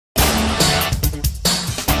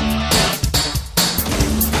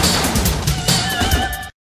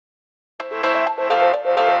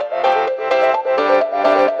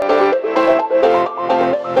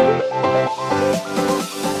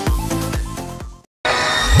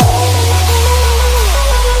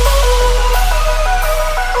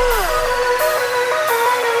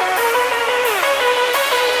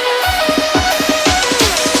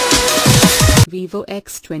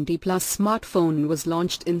X20 Plus smartphone was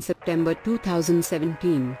launched in September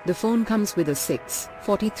 2017. The phone comes with a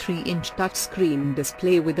 6.43-inch touchscreen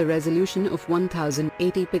display with a resolution of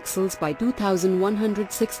 1080 pixels by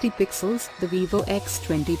 2160 pixels. The Vivo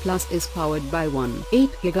X20 Plus is powered by 1.8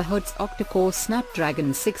 GHz octa-core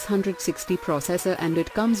Snapdragon 660 processor, and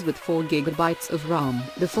it comes with 4 GB of RAM.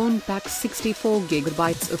 The phone packs 64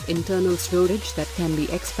 GB of internal storage that can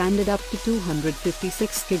be expanded up to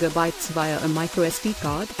 256 GB via a microSD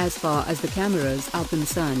card. As far as the cameras are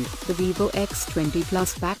concerned, the Vivo X20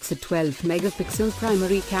 Plus packs a 12-megapixel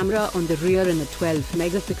primary camera on the rear and a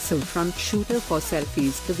 12-megapixel front shooter for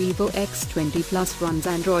selfies. The Vivo X20 Plus runs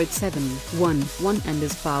Android 7.1.1 and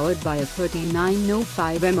is powered by a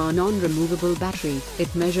 3905 mAh non-removable battery.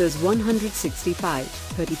 It measures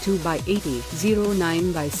 165/32 by 80,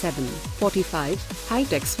 09 by 7, 45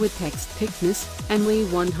 height x width x thickness, and weigh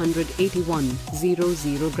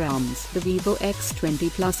 181.00 grams. The Vivo X20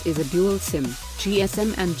 Plus is a dual SIM,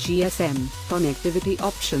 GSM and GSM. Connectivity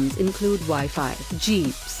options include Wi-Fi,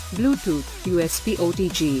 GPS, Bluetooth, USB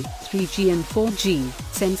OTG, 3G and 4G.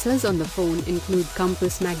 Sensors on the phone include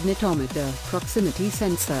compass, magnetometer, proximity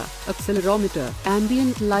sensor, accelerometer,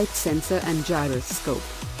 ambient light sensor and gyroscope.